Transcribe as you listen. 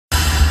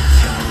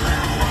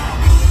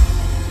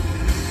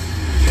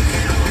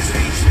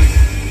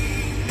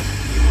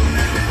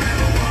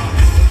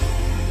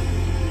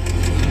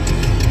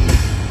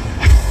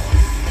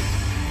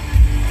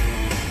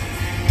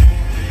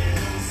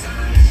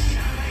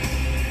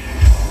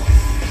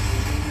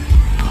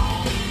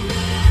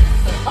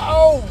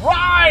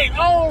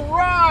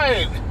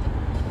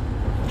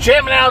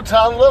jamming out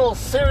to a little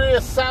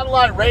Sirius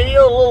satellite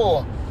radio, a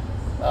little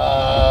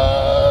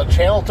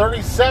channel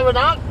 37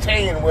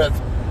 Octane with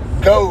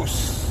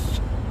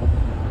Ghosts.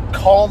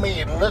 Call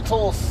Me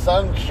Little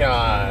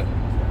Sunshine.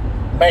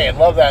 Man,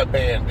 love that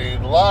band,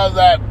 dude. Love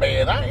that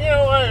band.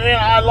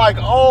 I like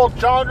all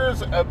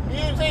genres of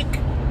music,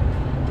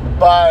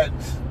 but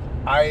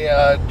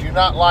I do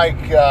not like.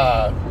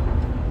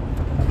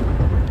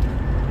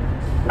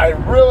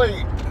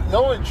 The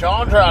only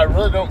genre I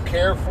really don't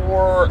care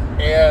for,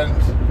 and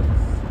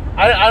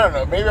I don't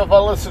know, maybe if I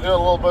listen to it a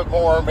little bit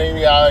more,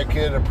 maybe I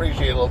could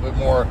appreciate it a little bit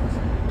more,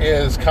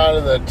 is kind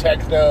of the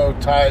techno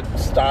type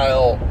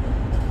style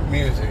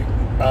music.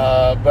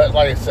 But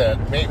like I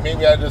said,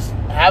 maybe I just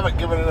haven't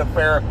given it a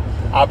fair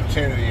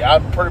opportunity.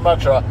 I'm pretty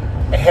much a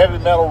heavy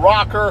metal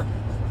rocker,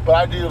 but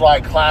I do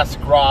like classic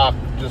rock,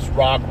 just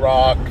rock,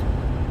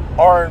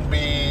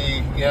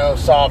 R&B,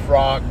 soft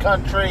rock,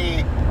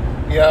 country,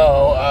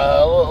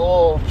 a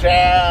little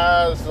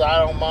jazz,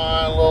 I don't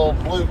mind, a little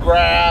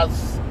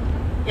bluegrass,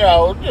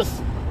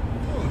 just,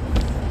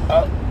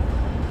 all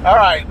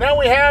right, now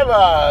we have,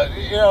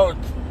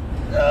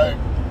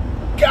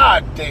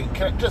 God dang,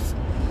 just,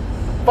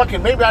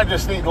 fucking, maybe I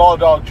just need Law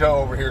Dog Joe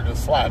over here to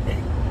slap me,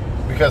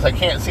 because I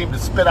can't seem to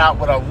spit out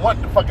what I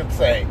want to fucking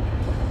say.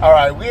 All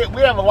right, we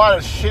have a lot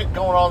of shit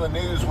going on in the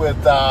news with,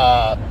 we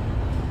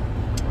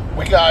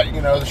got,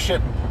 the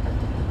shit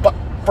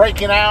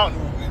breaking out in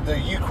the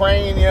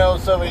Ukraine,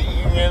 Soviet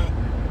Union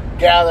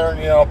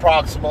gathering,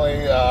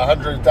 approximately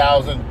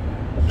 100,000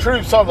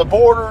 troops on the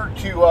border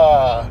to,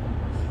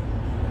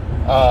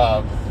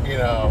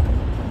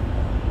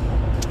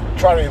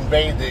 try to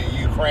invade the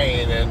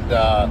Ukraine. And,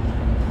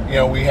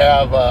 we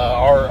have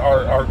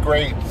our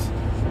great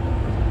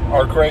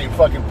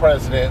fucking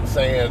president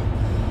saying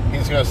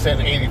he's going to send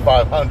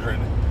 8,500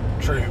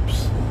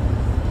 troops.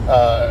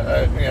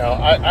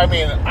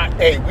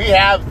 Hey, we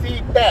have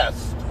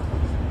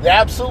the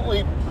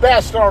absolutely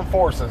best armed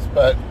forces,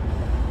 but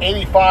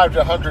 85 to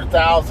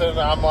 100,000,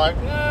 I'm like,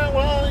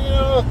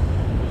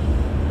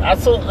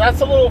 that's a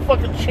little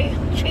fucking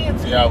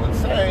chancy, I would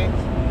say.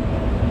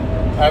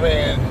 I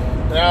mean,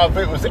 now if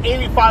it was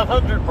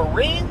 8,500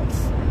 Marines,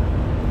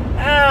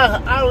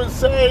 I would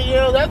say,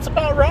 that's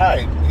about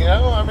right.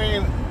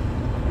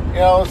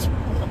 It's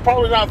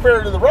probably not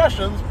fair to the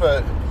Russians,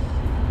 but,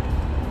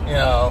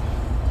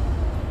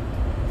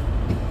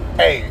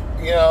 hey,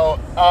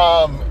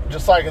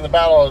 just like in the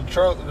Battle of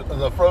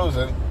the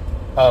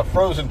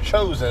Frozen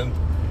Chosen,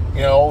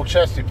 old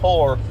Chesty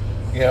Puller,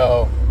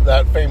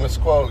 that famous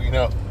quote,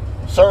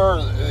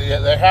 sir,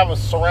 they have us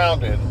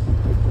surrounded,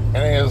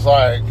 and he was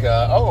like,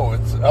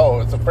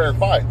 it's a fair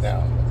fight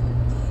now,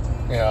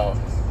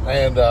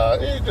 and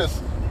it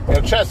just,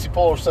 Chesty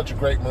Puller's such a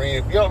great Marine.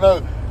 If you don't know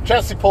who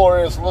Chesty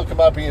Puller is, look him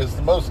up. He is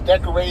the most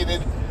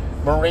decorated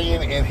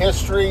Marine in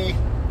history.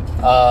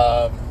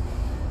 The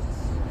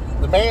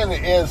man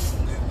is,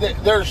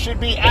 there should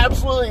be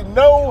absolutely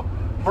no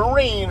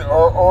Marine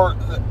or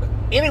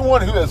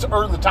anyone who has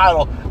earned the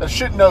title that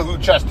shouldn't know who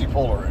Chesty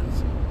Puller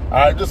is. All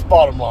right, just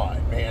bottom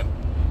line, man.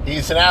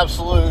 He's an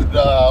absolute,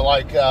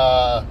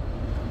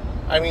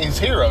 he's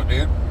hero,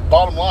 dude.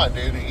 Bottom line,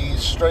 dude.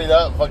 He's straight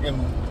up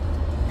fucking,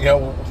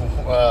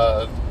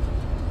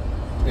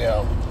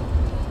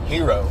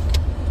 hero.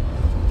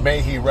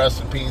 May he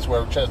rest in peace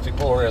wherever Chesty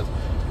Puller is.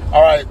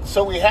 All right,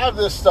 so we have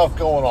this stuff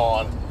going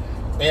on.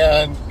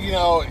 And,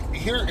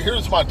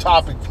 here's my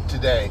topic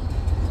today.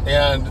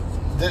 And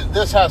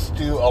this has to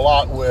do a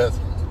lot with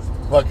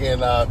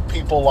fucking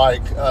people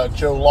like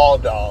Joe Law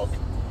Dog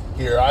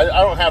here. I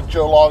don't have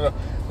Joe Law Dog.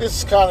 This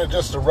is kind of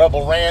just a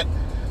rebel rant,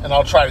 and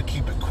I'll try to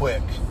keep it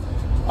quick.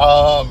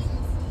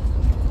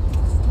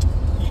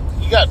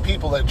 You got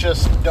people that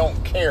just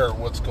don't care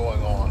what's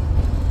going on.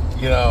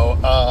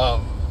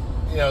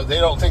 They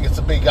don't think it's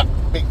a big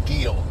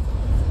deal.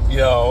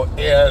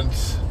 And...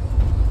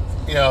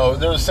 they're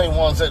the same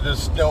ones that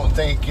just don't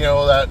think,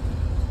 that,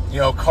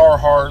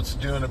 Carhartt's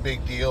doing a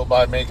big deal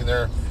by making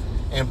their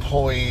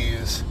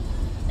employees.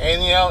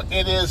 And,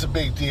 it is a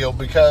big deal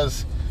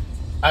because,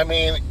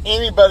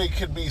 anybody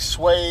could be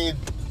swayed.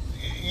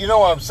 You know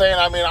what I'm saying?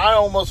 I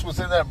almost was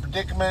in that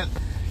predicament,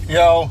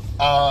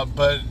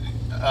 but,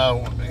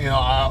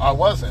 I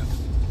wasn't.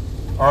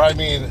 Or,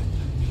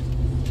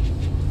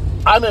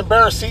 I'm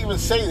embarrassed to even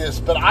say this,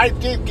 but I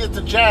did get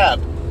the jab.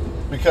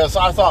 Because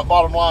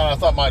bottom line, I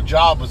thought my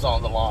job was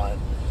on the line.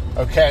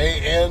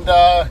 Okay? And,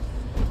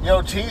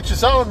 to each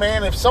his own,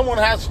 man. If someone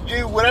has to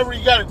do whatever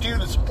you got to do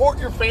to support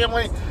your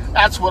family,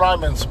 that's what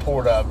I'm in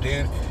support of,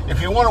 dude.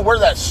 If you want to wear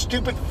that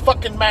stupid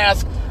fucking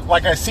mask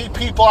like I see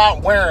people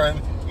out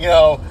wearing,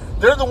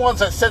 they're the ones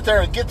that sit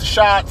there and get the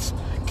shots,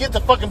 get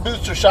the fucking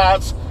booster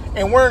shots,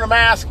 and wearing a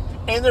mask,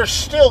 and they're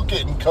still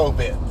getting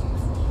COVID.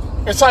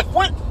 It's like,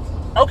 what?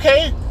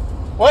 Okay.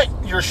 What?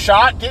 Your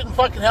shot didn't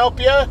fucking help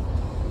you?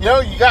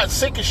 You got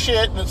sick as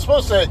shit, and it's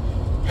supposed to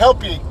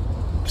help you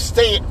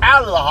stay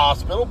out of the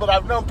hospital, but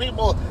I've known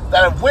people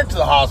that have went to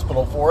the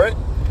hospital for it,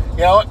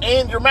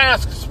 and your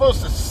mask is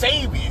supposed to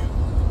save you.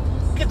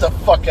 Get the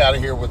fuck out of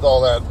here with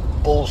all that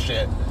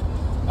bullshit.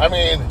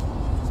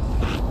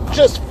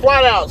 just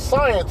flat out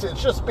science.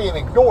 It's just being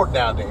ignored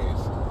nowadays.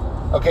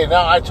 Okay,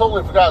 now I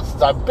totally forgot,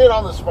 since I've been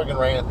on this fucking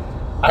rant,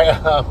 I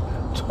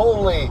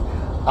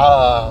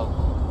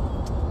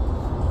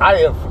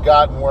have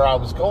forgotten where I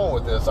was going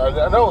with this. I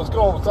know I was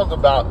going with something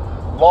about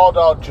Law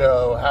Dog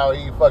Joe, how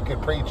he fucking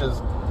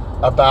preaches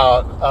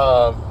about,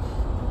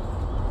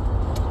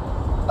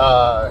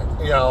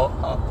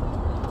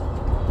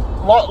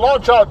 Law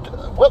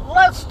Dog. Well,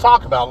 let's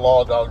talk about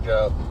Law Dog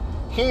Joe.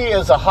 He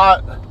is a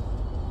hot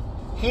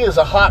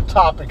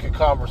topic of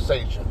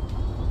conversation,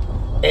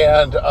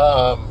 and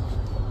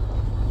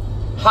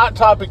hot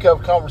topic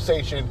of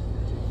conversation.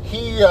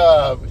 He,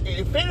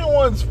 if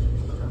anyone's,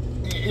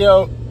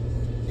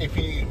 if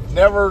you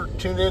never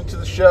tuned into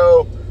the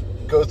show,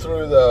 go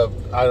through the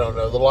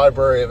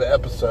library of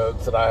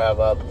episodes that I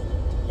have up,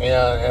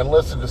 and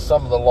listen to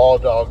some of the Law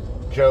Dog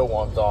Joe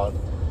ones on.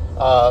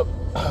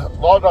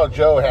 Law Dog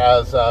Joe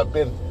has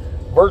been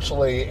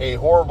virtually a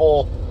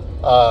horrible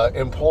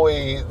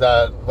employee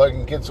that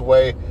fucking gets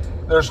away.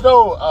 There's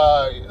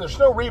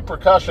no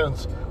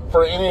repercussions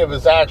for any of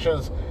his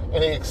actions,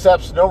 and he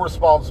accepts no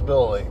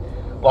responsibility.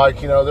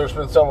 Like, there's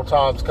been several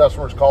times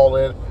customers called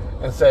in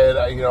and said,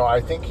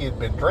 I think he'd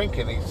been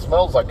drinking. He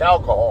smells like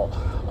alcohol.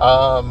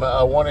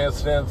 One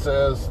instance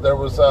is there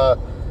was a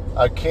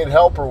kid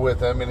helper with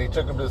him, and he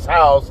took him to his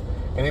house,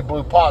 and he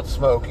blew pot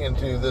smoke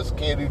into this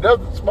kid who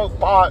doesn't smoke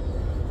pot's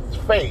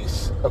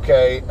face.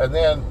 Okay, and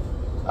then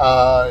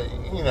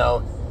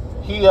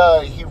he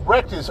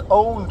wrecked his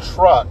own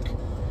truck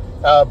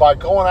by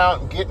going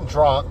out and getting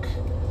drunk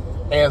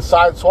and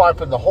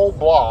sideswiping the whole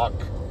block,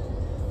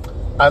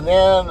 and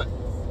then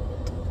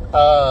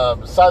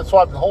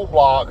sideswiping the whole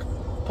block,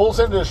 pulls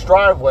into his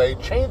driveway,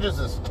 changes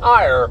his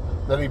tire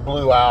that he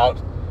blew out,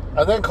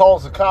 and then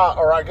calls the cop,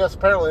 or I guess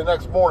apparently the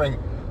next morning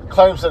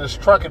claims that his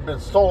truck had been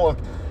stolen,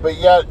 but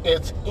yet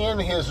it's in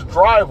his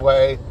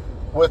driveway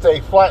with a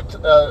flat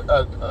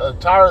a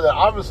tire that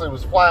obviously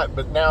was flat,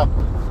 but now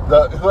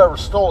whoever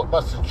stole it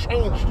must have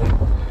changed it.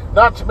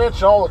 Not to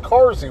mention all the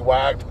cars he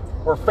whacked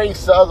were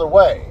faced the other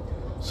way.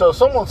 So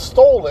someone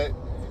stole it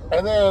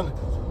and then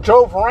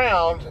drove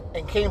around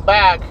and came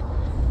back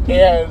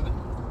and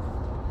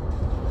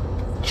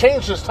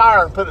changed his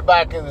tire and put it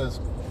back in his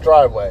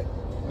driveway.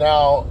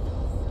 Now,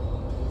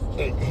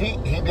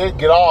 he did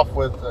get off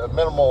with a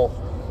minimal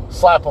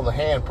slap on the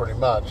hand, pretty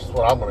much, is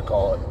what I'm going to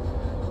call it.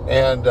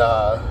 And,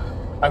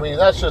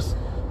 that's just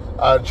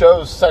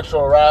Joe's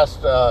sexual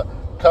harassed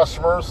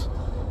customers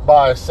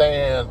by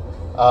saying,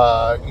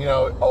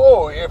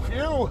 if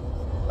you,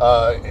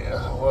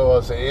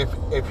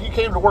 if you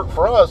came to work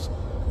for us,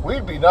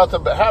 we'd be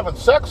nothing but having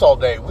sex all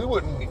day. We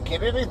wouldn't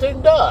get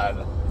anything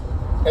done.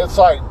 It's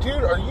like,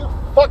 dude, are you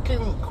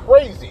fucking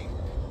crazy?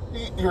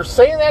 You're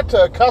saying that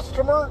to a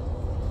customer?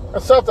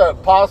 And stuff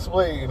that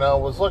possibly,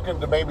 was looking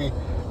to maybe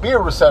be a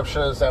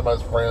receptionist at my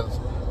friend's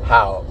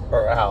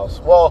house.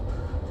 Well,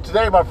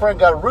 today my friend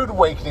got a rude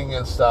awakening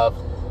and stuff,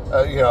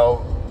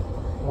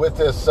 with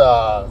this,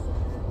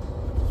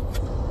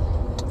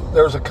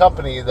 there's a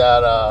company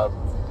that,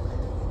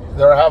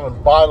 they're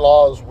having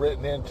bylaws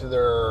written into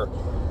their,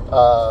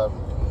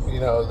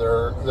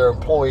 their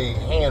employee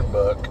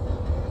handbook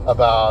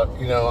about,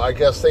 I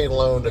guess they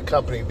loaned a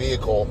company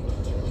vehicle.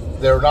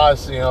 They were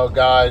nice,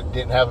 guy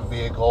didn't have a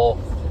vehicle,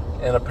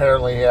 and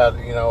apparently he had,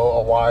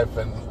 a wife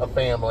and a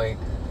family,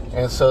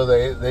 and so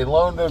they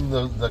loaned him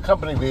the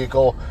company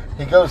vehicle.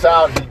 He goes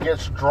out, he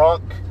gets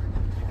drunk,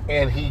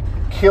 and he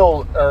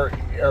killed, or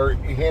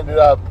he ended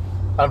up,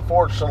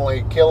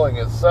 unfortunately, killing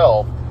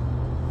himself,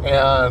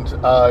 and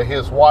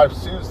his wife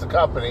sues the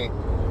company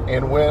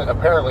and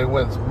apparently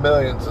wins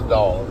millions of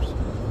dollars.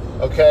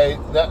 Okay,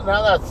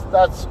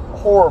 that's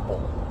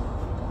horrible.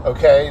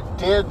 Okay,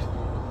 did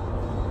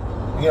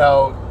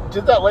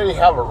that lady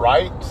have a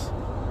right?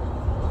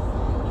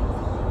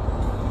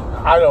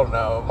 I don't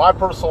know. My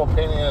personal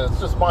opinion, it's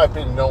just my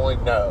opinion only,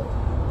 no.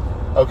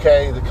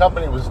 Okay, the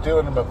company was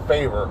doing him a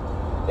favor.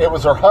 It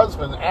was her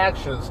husband's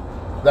actions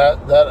that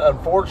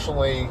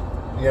unfortunately,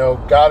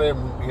 got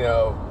him,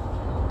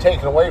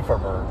 taken away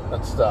from her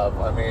and stuff.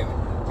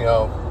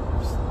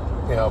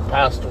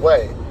 Passed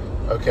away.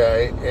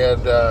 Okay,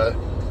 and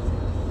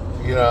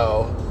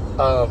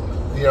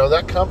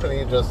that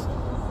company just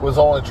was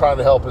only trying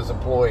to help his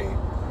employee,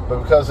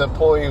 but because the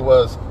employee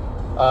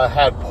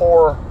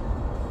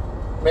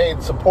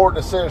made some poor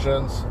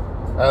decisions,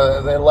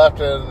 they left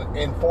in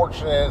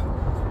unfortunate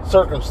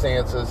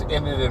circumstances,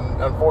 ended in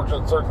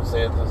unfortunate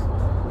circumstances.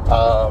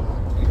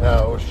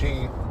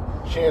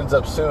 She ends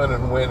up suing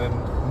and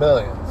winning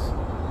millions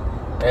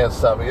and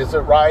stuff. Is it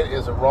right?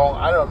 Is it wrong?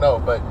 I don't know,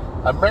 but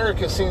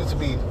America seems to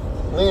be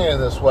leaning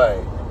this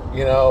way.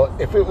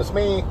 If it was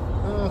me,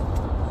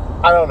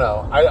 I don't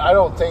know. I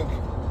don't think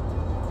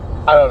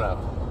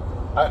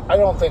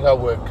I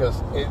would,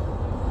 because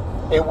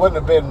it wouldn't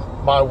have been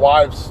my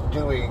wife's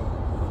doing.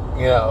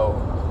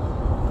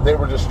 They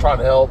were just trying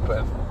to help,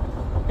 and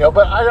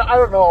but I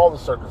don't know all the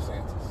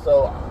circumstances,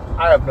 so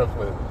I have no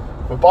clue.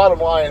 But bottom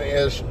line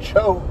is,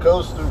 Joe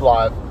goes through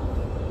life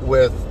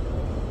with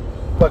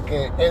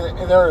fucking,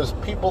 and there is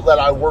people that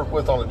I work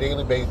with on a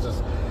daily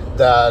basis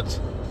that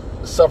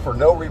suffer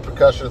no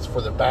repercussions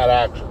for their bad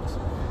actions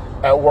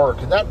at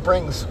work, and that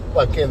brings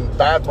fucking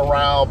bad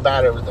morale,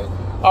 bad everything.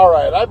 All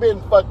right, I've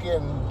been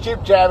fucking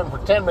jib-jabbing for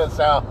 10 minutes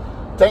now.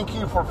 Thank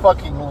you for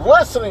fucking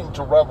listening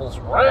to Rebels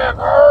Rant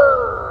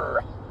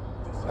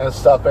and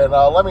stuff. And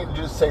let me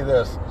just say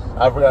this.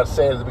 I forgot to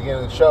say it at the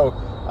beginning of the show.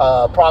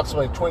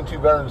 Approximately 22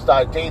 veterans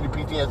died daily to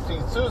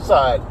PTSD,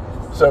 suicide.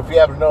 So if you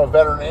happen to know a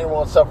veteran,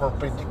 anyone suffering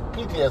from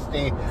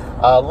PTSD,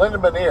 lend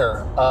them an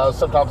ear.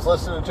 Sometimes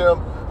listening to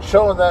them,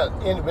 showing that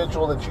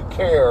individual that you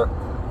care,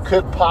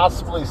 could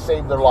possibly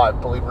save their life,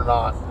 believe it or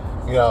not.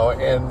 You know,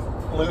 and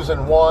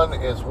losing one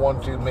is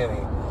one too many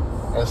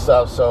and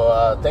stuff.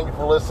 So thank you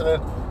for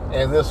listening.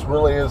 And this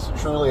really is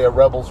truly a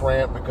Rebels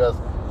rant, because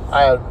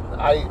I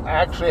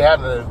actually had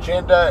an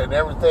agenda and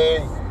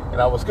everything, and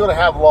I was going to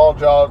have Law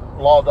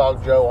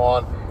Dog Joe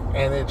on,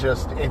 and it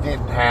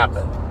didn't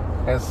happen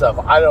and stuff.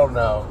 I don't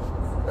know.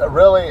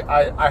 Really,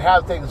 I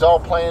have things all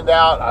planned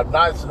out. I'm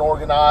nice and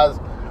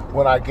organized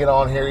when I get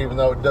on here, even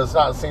though it does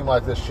not seem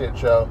like this shit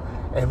show.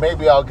 And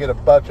maybe I'll get a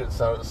budget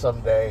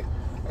someday,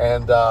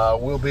 and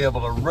we'll be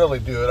able to really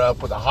do it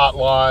up with a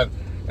hotline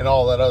and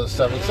all that other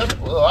stuff. Except,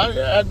 well,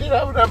 I did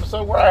have an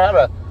episode where I had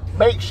a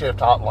makeshift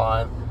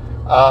hotline.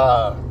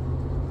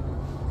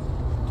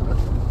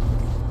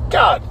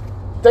 God,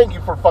 thank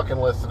you for fucking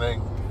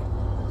listening.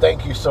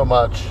 Thank you so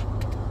much.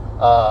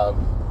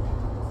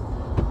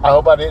 I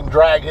hope I didn't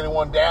drag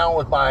anyone down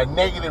with my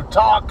negative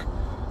talk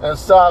and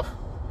stuff.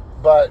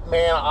 But,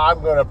 man,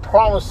 I'm going to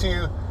promise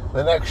you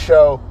the next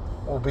show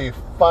will be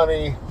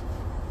funny.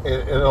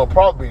 It'll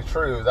probably be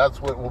true.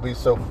 That's what will be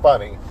so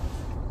funny.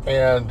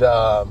 And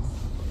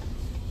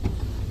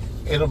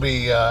it'll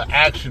be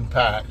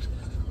action-packed.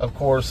 Of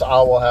course,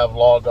 I will have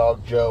Law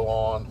Dog Joe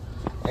on.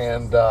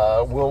 And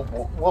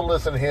we'll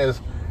listen to his,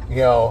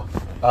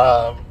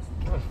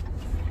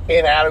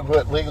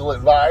 inadequate legal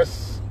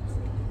advice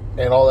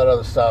and all that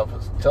other stuff.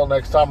 Until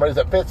next time, raise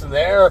that fist in the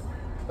air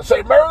and say,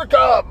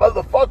 America,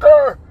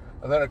 motherfucker!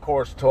 And then, of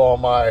course, to all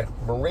my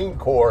Marine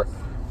Corps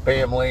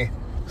family,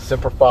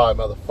 Semper Fi,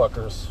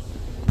 motherfuckers.